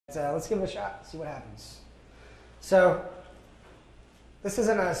Let's give it a shot, see what happens. So this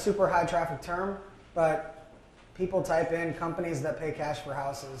isn't a super high traffic term, but people type in companies that pay cash for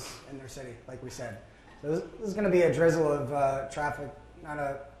houses in their city, like we said. So this is going to be a drizzle of traffic, not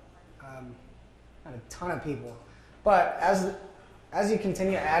a ton of people. But as you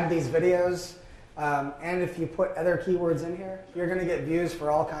continue to add these videos, and if you put other keywords in here, you're going to get views for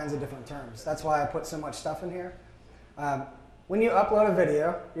all kinds of different terms. That's why I put so much stuff in here. When you upload a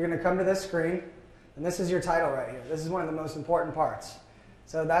video, you're going to come to this screen, and this is your title right here. This is one of the most important parts.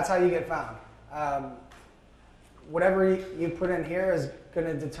 So that's how you get found. Whatever you put in here is going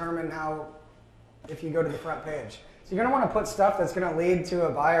to determine if you go to the front page. So you're going to want to put stuff that's going to lead to a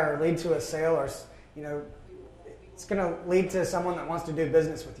buyer or lead to a sale, or it's going to lead to someone that wants to do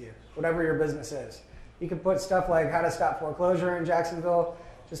business with you, whatever your business is. You could put stuff like how to stop foreclosure in Jacksonville.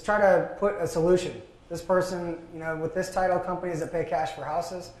 Just try to put a solution. This person, with this title, companies that pay cash for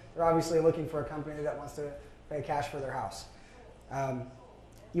houses, they're obviously looking for a company that wants to pay cash for their house.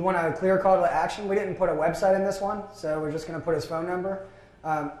 You want a clear call to action. We didn't put a website in this one, so we're just going to put his phone number.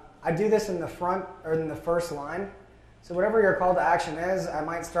 I do this in the front or in the first line. So whatever your call to action is, I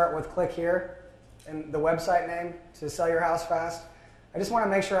might start with click here and the website name to sell your house fast. I just want to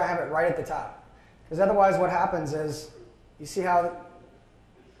make sure I have it right at the top, because otherwise what happens is, you see how,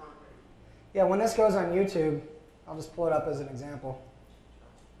 when this goes on YouTube, I'll just pull it up as an example.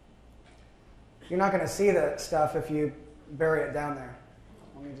 You're not going to see the stuff if you bury it down there.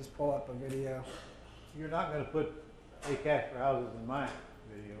 Let me just pull up a video. You're not going to put pay cash for houses in my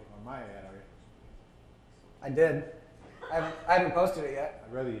video or my ad, are you? I did. I haven't posted it yet.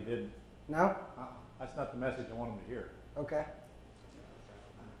 I'd rather you didn't. No? That's not the message I want them to hear. Okay.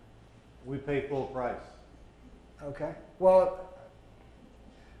 We pay full price. Okay. Well,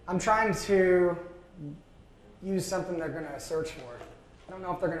 I'm trying to use something they're going to search for. I don't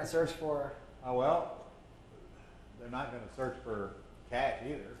know if they're going to search for... Oh, well, they're not going to search for cash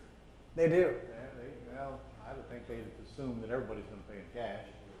either. They do. Well, I would think they'd assume that everybody's going to pay in cash.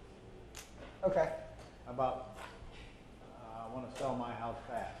 Okay. How about, I want to sell my house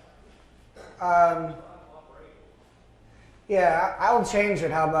fast? Yeah, I'll change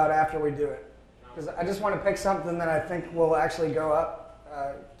it. How about after we do it? Because I just want to pick something that I think will actually go up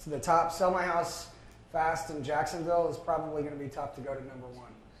to the top. Sell my house fast in Jacksonville is probably going to be tough to go to number one.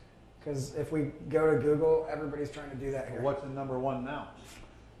 Because if we go to Google, everybody's trying to do that here. Well, what's in number one now?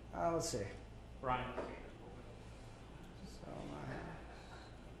 Let's see. Brian. Sell my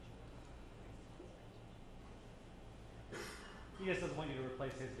house. He just doesn't want you to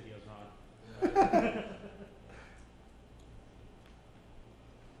replace his videos, Ron.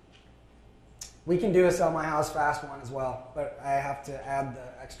 We can do a sell my house fast one as well, but I have to add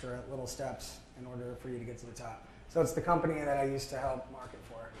the extra little steps in order for you to get to the top. So it's the company that I used to help market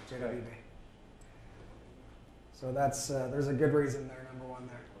for, JWB. So that's there's a good reason they're number one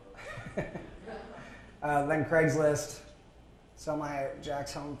there. Then Craigslist, sell my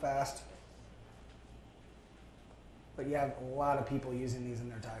Jack's home fast. But you have a lot of people using these in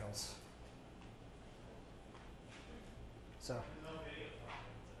their titles. So.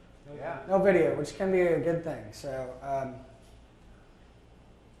 Yeah. No video, which can be a good thing. So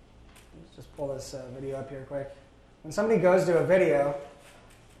let's just pull this video up here quick. When somebody goes to a video,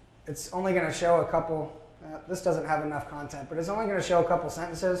 it's only going to show a couple, this doesn't have enough content, but it's only going to show a couple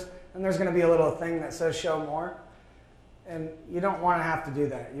sentences, and there's going to be a little thing that says show more. And you don't want to have to do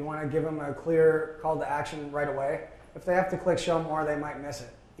that. You want to give them a clear call to action right away. If they have to click show more, they might miss it.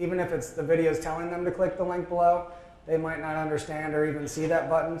 Even if it's the video's telling them to click the link below, they might not understand or even see that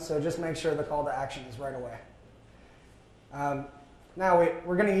button, so just make sure the call to action is right away. Now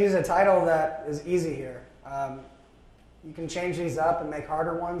we're going to use a title that is easy here. You can change these up and make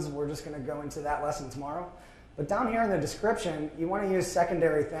harder ones. We're just going to go into that lesson tomorrow. But down here in the description, you want to use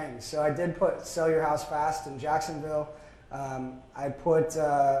secondary things. So I did put sell your house fast in Jacksonville. I put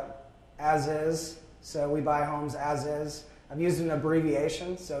as is, so we buy homes as is. I've used an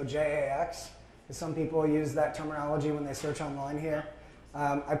abbreviation, so JAX. Some people use that terminology when they search online here.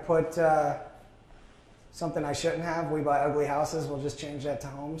 I put something I shouldn't have. We buy ugly houses. We'll just change that to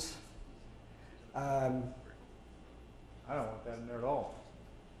homes. I don't want that in there at all.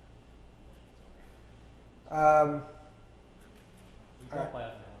 We don't buy ugly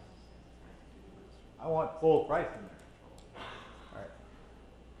houses. I want full price in there.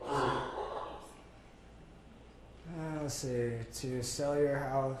 All right. Let's see. To sell your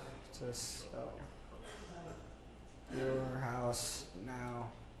house. To sell your house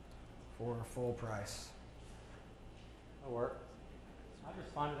now for full price. That'll work. I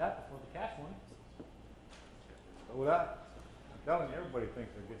responded to that before the cash one. So would I. telling you, everybody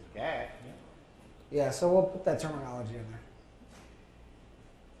thinks they're getting gashed. Yeah, so we'll put that terminology in there.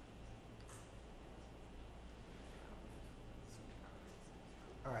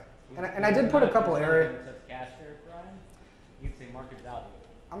 All right, and I did put a couple areas. It says cash there, Brian. You'd say market value.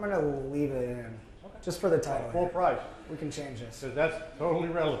 I'm gonna leave it in, just for the title. Full price, We can change this. because that's totally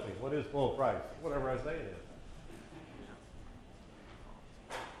relative. What is full price? Whatever I say it is.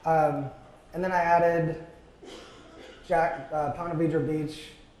 And then I added Ponte Vedra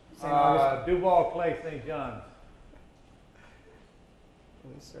Beach, St. Augustine. Duval Clay, St. John's.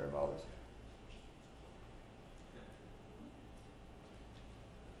 Let me serve all this.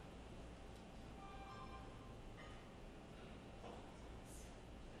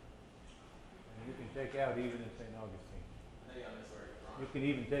 And you can take out even in St. Augustine. You can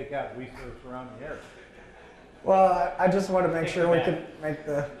even take out we serve surrounding area. Well, I just want to make sure we can make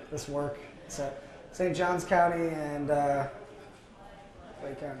this work. So, St. Johns County and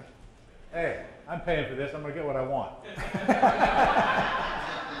Clay County. Hey, I'm paying for this. I'm going to get what I want.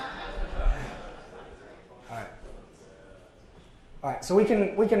 All right. So we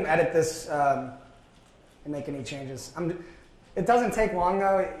can edit this and make any changes. It doesn't take long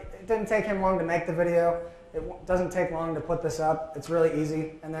though. It didn't take him long to make the video. It doesn't take long to put this up. It's really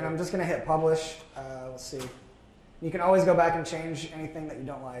easy. And then I'm just going to hit publish. Let's see. You can always go back and change anything that you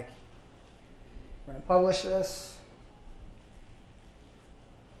don't like. I'm going to publish this.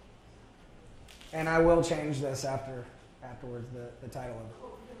 And I will change this afterwards, the title of it.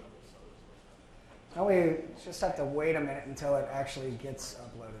 Now we just have to wait a minute until it actually gets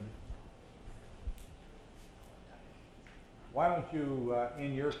uploaded. Why don't you,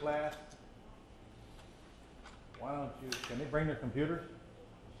 in your class, can they bring their computers?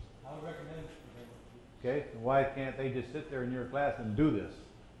 I would recommend. Okay, and why can't they just sit there in your class and do this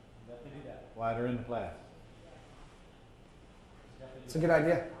Definitely do that. while they're in the class? It's a good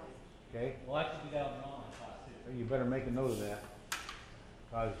idea. Okay, We'll actually do that on the online class too. so you better make a note of that,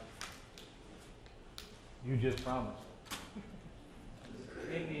 because you just promised.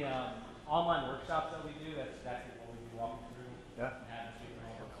 In the online workshops that we do, that's exactly what we be walking through. Yeah. And having people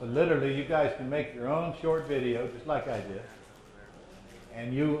over. So literally, you guys can make your own short video, just like I did,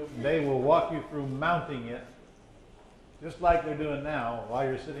 and they will walk you through mounting it, just like they're doing now, while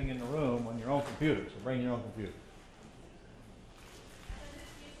you're sitting in the room on your own computer. So bring your own computer.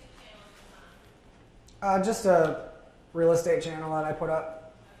 Just a real estate channel that I put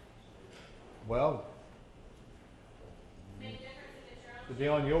up. Well, to be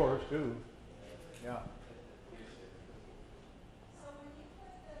on yours too. Yeah.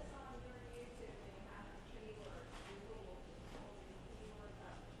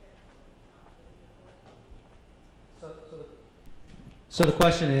 So the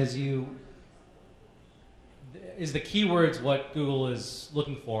question is, is the keywords what Google is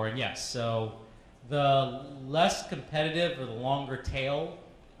looking for? And yes, so the less competitive or the longer tail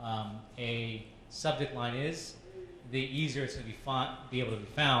a subject line is, the easier it's going to be able to be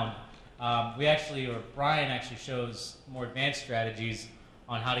found. Brian actually shows more advanced strategies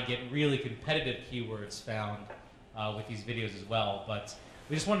on how to get really competitive keywords found with these videos as well. But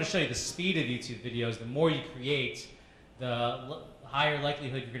we just wanted to show you the speed of YouTube videos. The more you create, the higher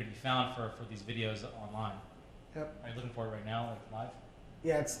likelihood you're going to be found for these videos online. Yep. Are you looking for it right now, like live?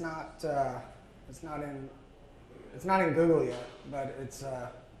 Yeah, it's not in Google yet, but it's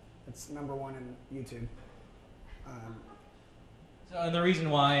 #1 in YouTube. And the reason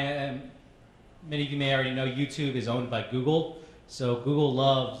why, many of you may already know, YouTube is owned by Google. So Google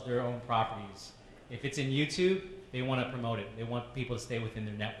loves their own properties. If it's in YouTube, they want to promote it. They want people to stay within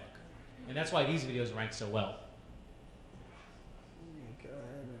their network. And that's why these videos rank so well. Let me go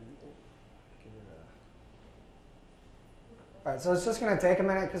ahead and give it a... All right, so it's just going to take a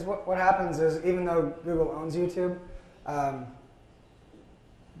minute, because what happens is, even though Google owns YouTube,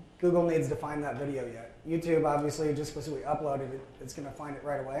 Google needs to find that video yet. YouTube, obviously, just because we uploaded it, it's going to find it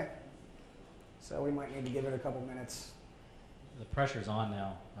right away. So we might need to give it a couple minutes. The pressure's on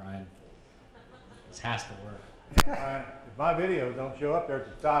now, Ryan. This has to work. If my videos don't show up there at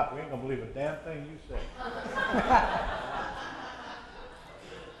the top, we ain't gonna believe a damn thing you say.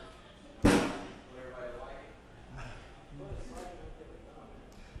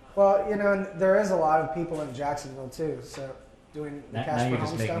 Well, you know, and there is a lot of people in Jacksonville too, so doing the Now cash for you're home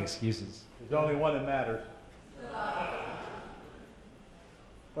just making stuff. excuses. There's only one that matters.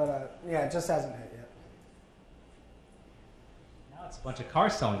 But yeah, it just hasn't hit yet. Now it's a bunch of car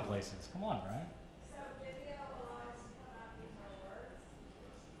selling places. Come on, Ryan.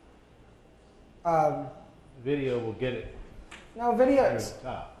 Video will get it No, to videos. the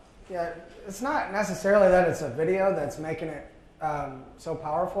top. Yeah, it's not necessarily that it's a video that's making it so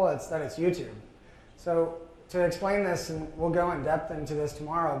powerful, it's that it's YouTube. So to explain this, and we'll go in depth into this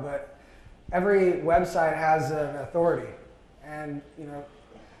tomorrow, but every website has an authority. And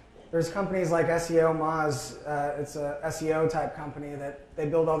there's companies like SEO Moz, it's a SEO type company that they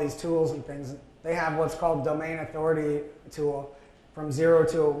build all these tools and things. They have what's called domain authority tool from 0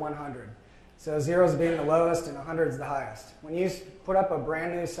 to 100. So 0 is being the lowest and 100 is the highest. When you put up a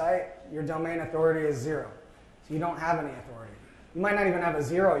brand new site, your domain authority is 0. So you don't have any authority. You might not even have a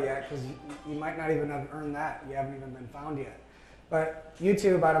 0 yet because you might not even have earned that. You haven't even been found yet. But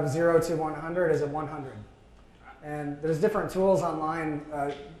YouTube out of 0 to 100 is a 100. And there's different tools online,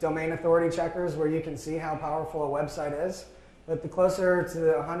 domain authority checkers, where you can see how powerful a website is. But the closer to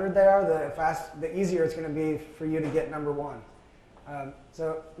the 100 they are, the easier it's going to be for you to get number 1.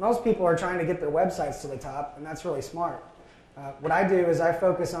 So most people are trying to get their websites to the top, and that's really smart. What I do is I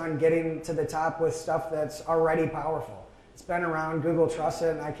focus on getting to the top with stuff that's already powerful. It's been around, Google trusts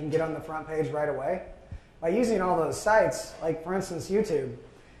it, and I can get on the front page right away. By using all those sites, like for instance YouTube,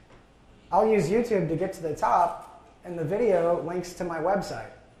 I'll use YouTube to get to the top, and the video links to my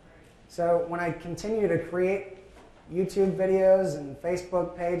website. So when I continue to create YouTube videos and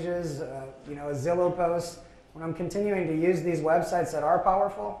Facebook pages, a Zillow post, when I'm continuing to use these websites that are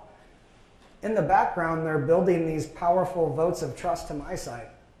powerful, in the background they're building these powerful votes of trust to my site.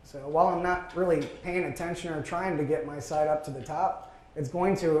 So while I'm not really paying attention or trying to get my site up to the top, it's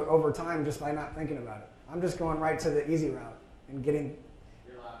going to over time just by not thinking about it. I'm just going right to the easy route and getting...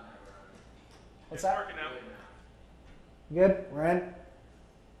 What's that? Working out. Good? We're in?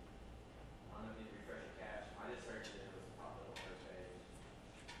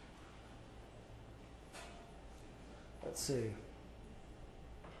 Let's see.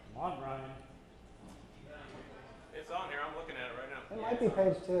 Come on, Brian. It's on here. I'm looking at it right now. It might be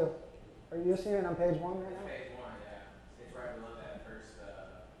page 2. Are you seeing it on page 1 right now? Page 1, yeah. It's right below that first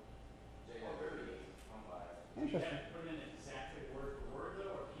JW home bio. Interesting. Put in exactly word for word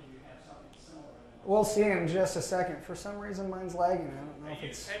though, or can you have something similar? We'll see in just a second. For some reason mine's lagging. I don't know if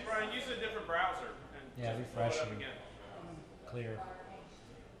it's... Hey Brian, use a different browser. And Yeah, just refresh pull it up it. again. Clear.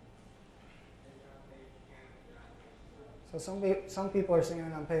 So some people are seeing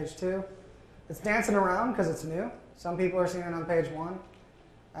it on page 2. It's dancing around because it's new. Some people are seeing it on page 1.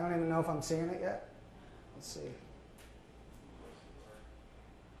 I don't even know if I'm seeing it yet. Let's see.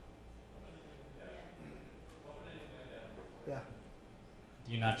 Yeah.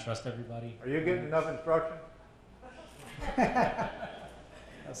 Do you not trust everybody? Are you getting enough instruction?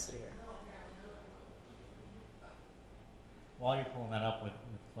 Let's see here. While you're pulling that up with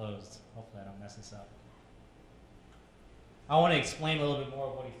closed, hopefully I don't mess this up. I want to explain a little bit more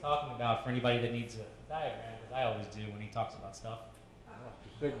of what he's talking about for anybody that needs a diagram, because I always do when he talks about stuff. That's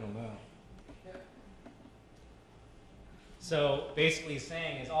the signal now. So basically he's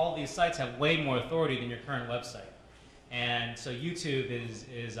saying is all of these sites have way more authority than your current website. And so YouTube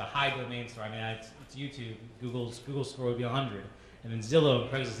is a high domain store. I mean, it's YouTube. Google's score would be 100. And then Zillow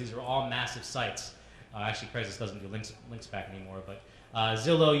and Craigslist, these are all massive sites. Actually, Craigslist doesn't do links back anymore, but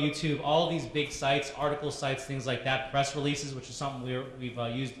Zillow, YouTube, all these big sites, article sites, things like that, press releases, which is something we've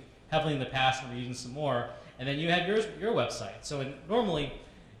used heavily in the past, and we're using some more. And then you have your website. So normally,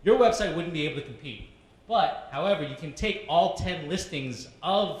 your website wouldn't be able to compete. But, however, you can take all 10 listings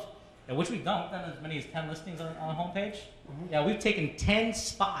of, which we've done as many as 10 listings on a homepage. Mm-hmm. Yeah, we've taken 10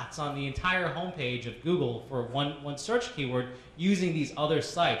 spots on the entire homepage of Google for one search keyword using these other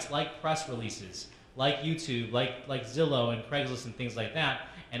sites like press releases, like YouTube, like Zillow and Craigslist and things like that.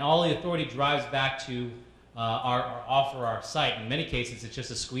 And all the authority drives back to our offer, our site. In many cases, it's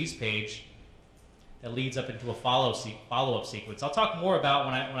just a squeeze page that leads up into a follow-up sequence. I'll talk more about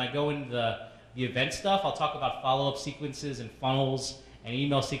when I go into the event stuff. I'll talk about follow-up sequences and funnels and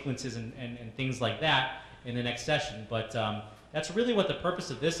email sequences and things like that in the next session. But that's really what the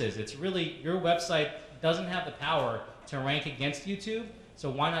purpose of this is. It's really your website doesn't have the power to rank against YouTube, so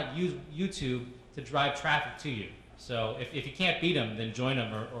why not use YouTube to drive traffic to you? So if you can't beat them, then join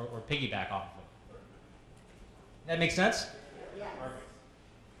them or piggyback off of them. That make sense? Yeah. Perfect.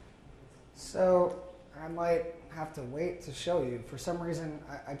 So I might have to wait to show you. For some reason,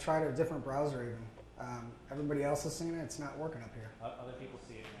 I tried a different browser even. Everybody else is seeing it. It's not working up here. Other people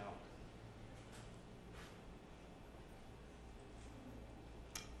see it now.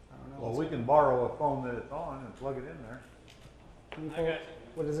 I don't know. Well, we can borrow a phone that it's on and plug it in there. Can you I pull, got you.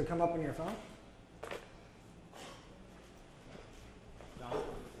 what, does it come up on your phone?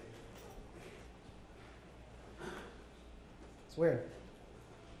 It's weird.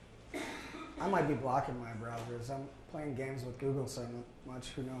 I might be blocking my browsers. I'm playing games with Google so much.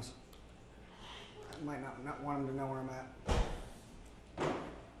 Who knows? I might not want them to know where I'm at.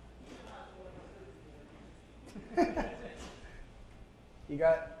 You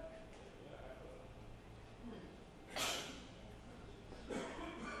got.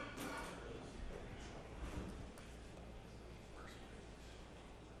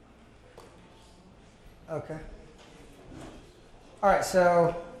 Okay. All right,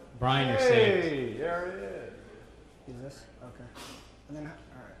 so Brian, you're saved. Hey, there it is. use this. Okay. And then,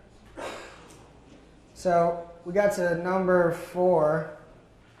 all right. So we got to number 4.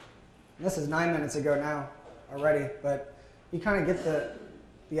 This is 9 minutes ago now already, but you kind of get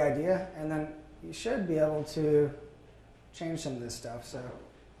the idea, and then you should be able to change some of this stuff. So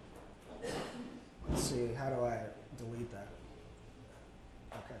let's see, how do I delete that?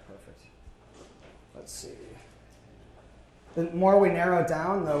 Okay, perfect. Let's see. The more we narrow it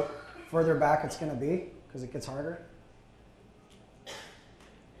down, the further back it's going to be, because it gets harder.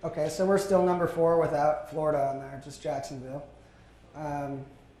 Okay, so we're still number 4 without Florida on there, just Jacksonville.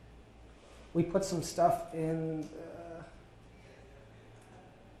 We put some stuff in,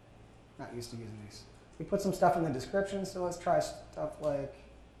 not used to using these. We put some stuff in the description, so let's try stuff like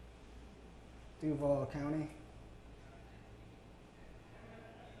Duval County.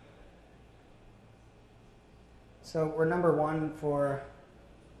 So we're number 1 for,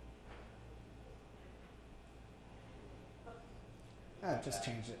 just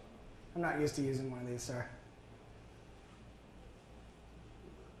changed it. I'm not used to using one of these, sorry.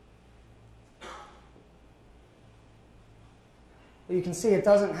 But you can see it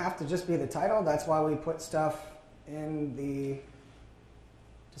doesn't have to just be the title. That's why we put stuff in the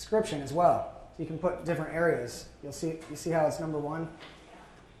description as well. So you can put different areas. You see how it's number 1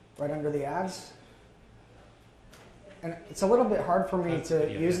 right under the ads? And it's a little bit hard for me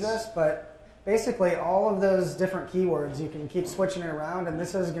to use this, but basically all of those different keywords, you can keep switching it around, and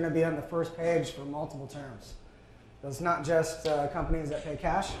this is going to be on the first page for multiple terms. So it's not just companies that pay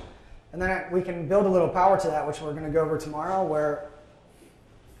cash. And then we can build a little power to that, which we're going to go over tomorrow, where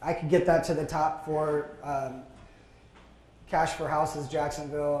I could get that to the top for cash for houses,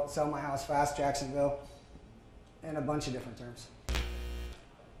 Jacksonville, sell my house fast, Jacksonville, and a bunch of different terms.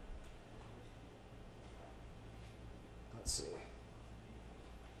 Let's see.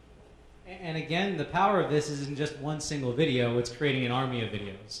 And again, the power of this isn't just one single video, it's creating an army of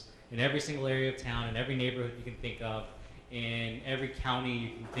videos in every single area of town, in every neighborhood you can think of, in every county you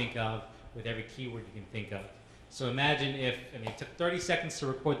can think of, with every keyword you can think of. So imagine if, it took 30 seconds to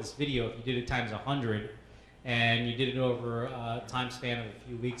record this video, if you did it times 100, and you did it over a time span of a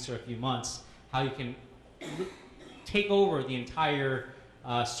few weeks or a few months, how you can take over the entire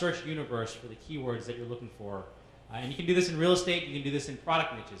search universe for the keywords that you're looking for. And you can do this in real estate, you can do this in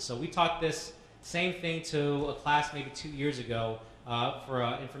product niches. So we taught this same thing to a class maybe 2 years ago for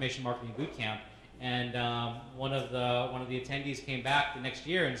an information marketing boot camp. And one of the attendees came back the next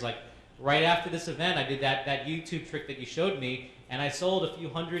year and was like, right after this event, I did that YouTube trick that you showed me, and I sold a few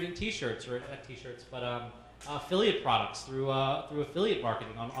hundred in t-shirts, or not t-shirts, but affiliate products through affiliate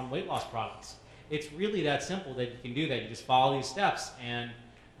marketing on weight loss products. It's really that simple that you can do that. You just follow these steps and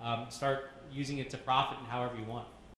start using it to profit in however you want.